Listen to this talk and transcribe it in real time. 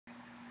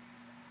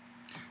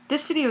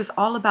This video is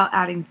all about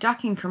adding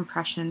ducking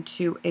compression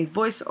to a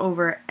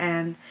voiceover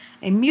and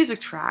a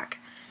music track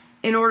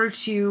in order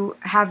to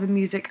have the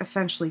music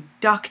essentially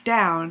duck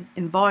down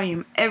in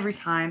volume every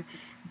time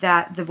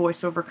that the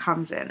voiceover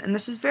comes in. And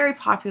this is very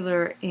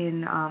popular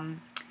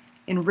in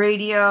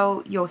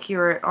radio. You'll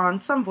hear it on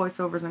some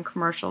voiceovers and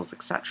commercials,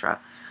 etc.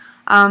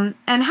 And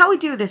how we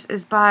do this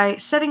is by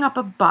setting up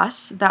a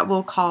bus that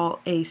we'll call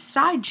a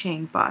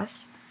sidechain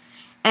bus,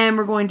 and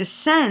we're going to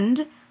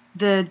send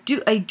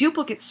a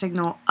duplicate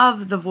signal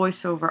of the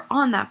voiceover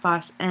on that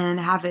bus and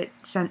have it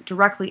sent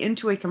directly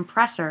into a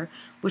compressor,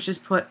 which is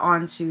put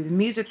onto the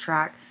music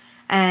track.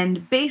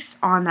 And based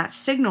on that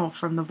signal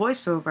from the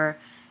voiceover,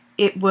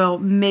 it will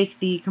make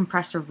the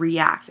compressor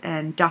react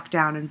and duck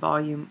down in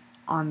volume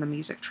on the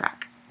music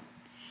track.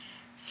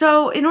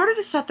 So in order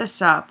to set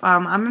this up,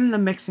 I'm in the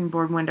mixing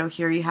board window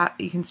here.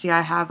 You can see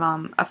I have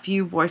a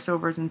few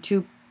voiceovers and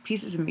two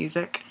pieces of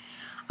music.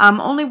 I'm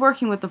only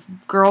working with the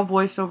girl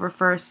voiceover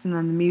first and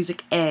then the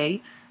music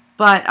A,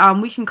 but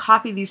we can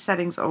copy these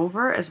settings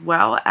over as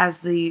well as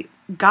the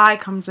guy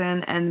comes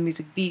in and the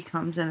music B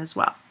comes in as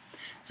well.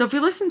 So if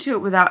you listen to it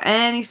without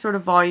any sort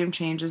of volume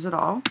changes at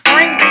all.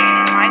 Pouring rain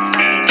and my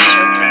son needs a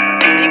chauffeur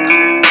for his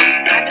paper.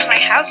 I'm in my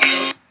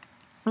house.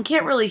 I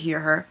can't really hear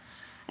her.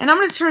 And I'm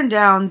going to turn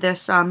down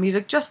this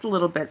music just a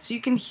little bit so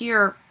you can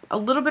hear a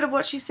little bit of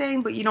what she's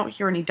saying, but you don't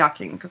hear any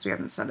ducking because we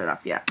haven't set it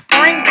up yet.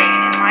 Pouring rain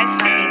and my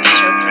son needs a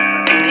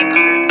chauffeur for his paper.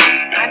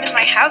 I'm in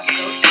my house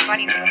coat and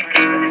bunny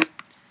slippers with his...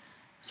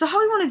 So how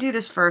we want to do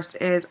this first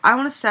is I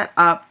want to set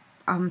up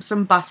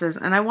some buses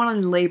and I want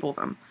to label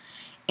them.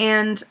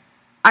 And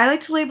I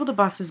like to label the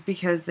buses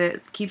because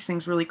it keeps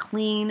things really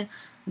clean,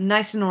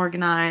 nice and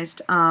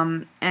organized,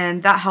 and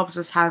that helps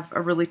us have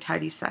a really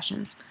tidy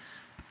session.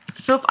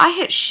 So if I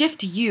hit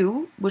Shift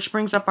U, which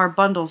brings up our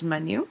bundles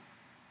menu,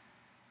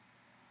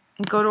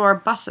 and go to our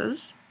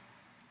buses,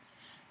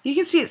 you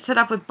can see it's set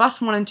up with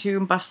bus 1 and 2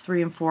 and bus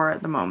 3 and 4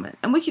 at the moment.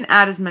 And we can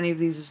add as many of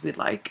these as we'd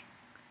like.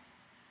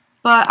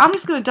 But I'm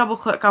just going to double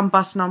click on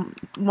bus 1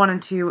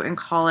 and 2 and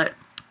call it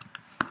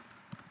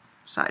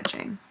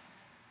sidechain.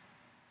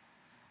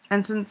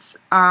 And since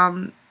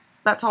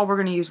that's all we're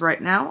going to use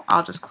right now,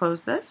 I'll just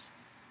close this.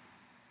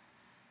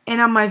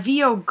 And on my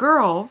VO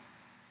Girl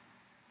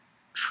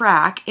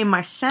track in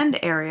my send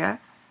area,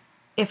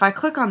 if I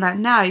click on that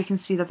now, you can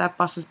see that that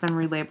bus has been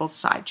relabeled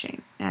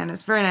sidechain. And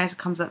it's very nice. It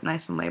comes up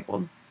nice and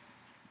labeled.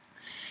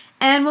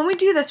 And when we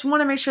do this, we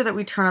want to make sure that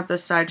we turn up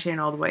this sidechain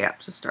all the way up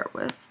to start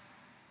with.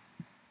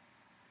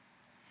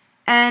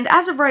 And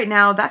as of right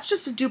now, that's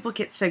just a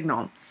duplicate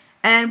signal.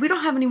 And we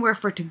don't have anywhere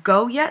for it to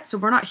go yet, so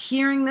we're not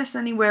hearing this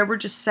anywhere. We're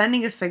just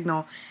sending a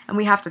signal, and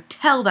we have to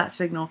tell that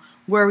signal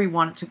where we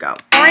want it to go.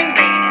 Pouring rain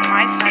and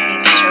my son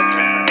needs a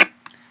chauffeur for...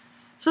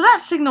 So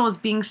that signal is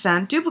being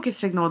sent, duplicate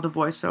signal of the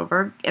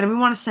voiceover, and we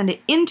want to send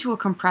it into a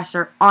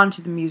compressor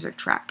onto the music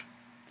track.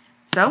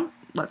 So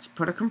let's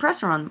put a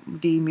compressor on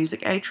the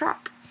music A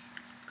track.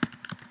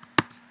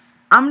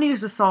 I'm going to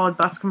use a solid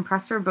bus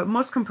compressor, but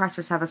most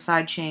compressors have a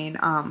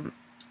sidechain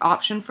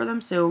option for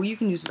them, so you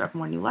can use whatever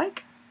one you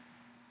like.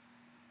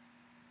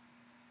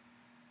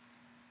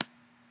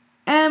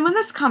 And when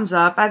this comes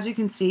up, as you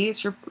can see,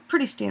 it's your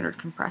pretty standard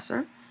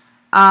compressor.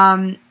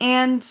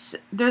 And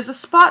there's a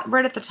spot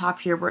right at the top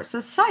here where it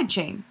says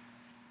sidechain.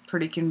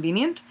 Pretty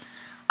convenient.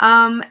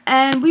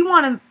 And we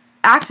want to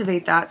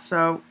activate that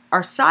so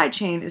our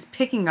sidechain is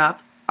picking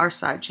up our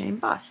sidechain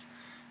bus.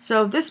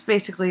 So this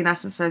basically in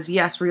essence says,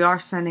 yes, we are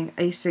sending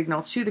a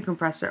signal to the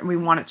compressor and we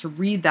want it to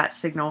read that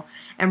signal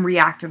and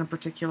react in a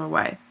particular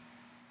way.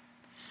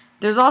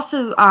 There's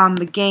also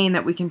the gain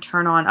that we can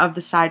turn on of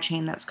the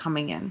sidechain that's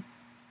coming in.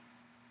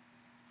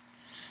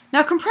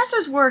 Now,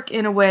 compressors work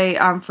in a way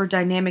for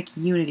dynamic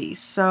unity,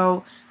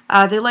 so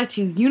they like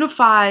to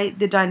unify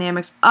the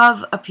dynamics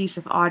of a piece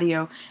of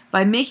audio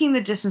by making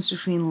the distance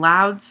between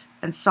louds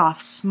and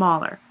softs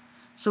smaller.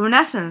 So in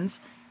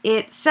essence,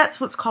 it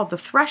sets what's called the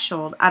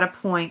threshold at a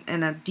point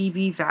in a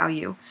dB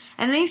value,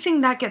 and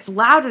anything that gets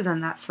louder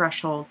than that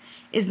threshold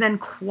is then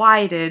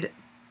quieted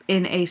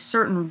in a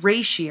certain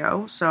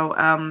ratio, so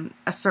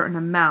a certain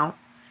amount,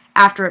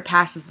 after it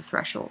passes the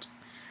threshold.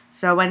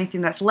 So anything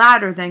that's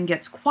louder then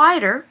gets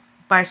quieter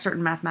by a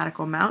certain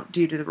mathematical amount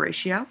due to the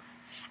ratio,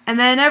 and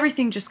then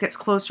everything just gets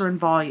closer in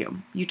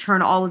volume. You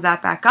turn all of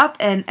that back up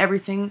and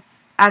everything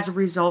as a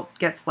result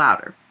gets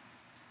louder.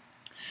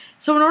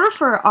 So in order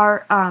for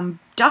our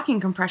ducking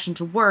compression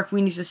to work,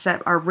 we need to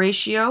set our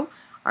ratio,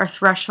 our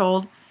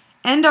threshold,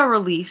 and our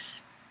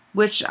release,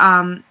 which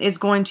is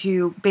going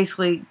to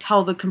basically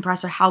tell the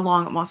compressor how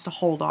long it wants to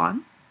hold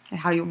on and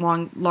how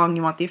long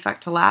you want the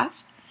effect to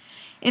last,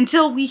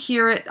 until we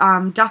hear it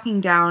ducking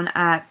down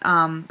at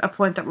a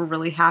point that we're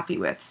really happy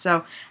with.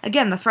 So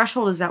again, the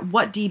threshold is at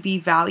what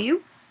dB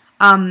value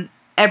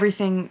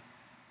everything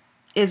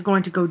is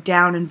going to go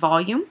down in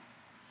volume,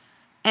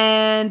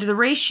 and the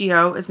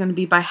ratio is going to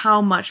be by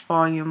how much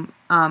volume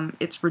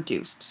it's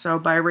reduced. So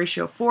by a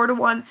ratio of 4 to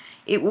 1,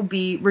 it will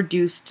be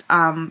reduced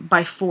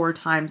by 4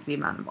 times the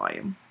amount of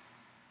volume.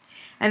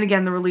 And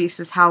again, the release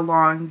is how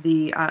long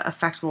the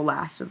effect will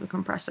last of the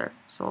compressor.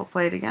 So we'll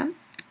play it again.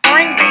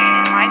 Pouring rain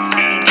and my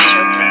son needs a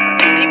chauffeur for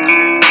his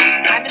paperwork.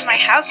 I'm in my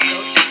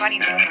housecoat and bunny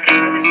slippers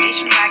with a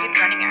station wagon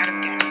running out of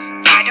gas.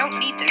 I don't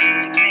need this at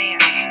 6 a.m.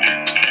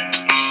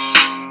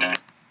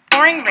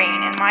 Pouring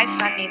rain and my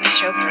son needs a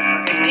chauffeur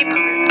for his paper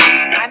route.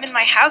 I'm in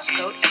my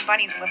housecoat and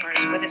bunny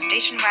slippers with a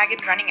station wagon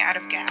running out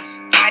of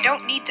gas. I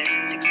don't need this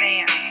at 6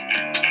 a.m.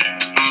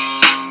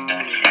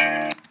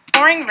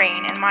 Pouring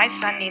rain and my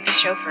son needs a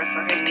chauffeur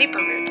for his paper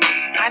route.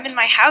 I'm in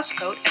my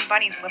housecoat and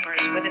bunny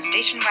slippers with a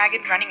station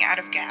wagon running out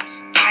of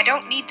gas. I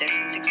don't need this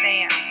at 6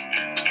 a.m.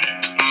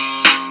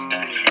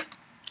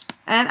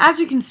 And as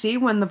you can see,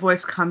 when the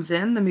voice comes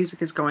in, the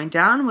music is going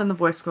down. When the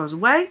voice goes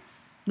away,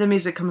 the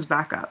music comes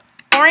back up.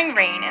 Pouring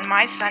rain and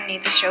my son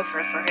needs a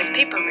chauffeur for his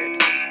paper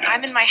route.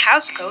 I'm in my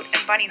housecoat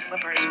and bunny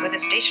slippers with a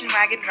station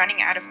wagon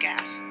running out of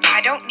gas.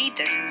 I don't need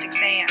this at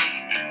 6 a.m.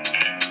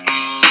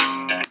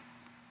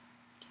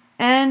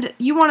 And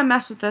you want to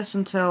mess with this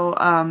until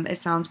it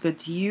sounds good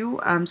to you,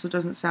 so it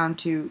doesn't sound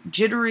too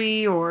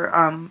jittery or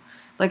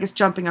like it's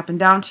jumping up and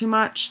down too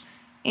much.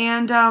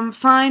 And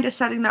find a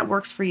setting that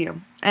works for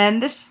you.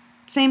 And this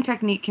same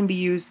technique can be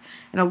used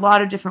in a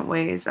lot of different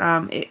ways.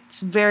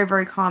 It's very,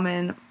 very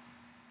common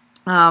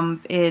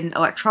in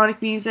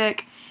electronic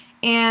music.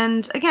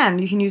 And again,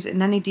 you can use it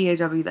in any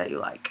DAW that you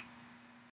like.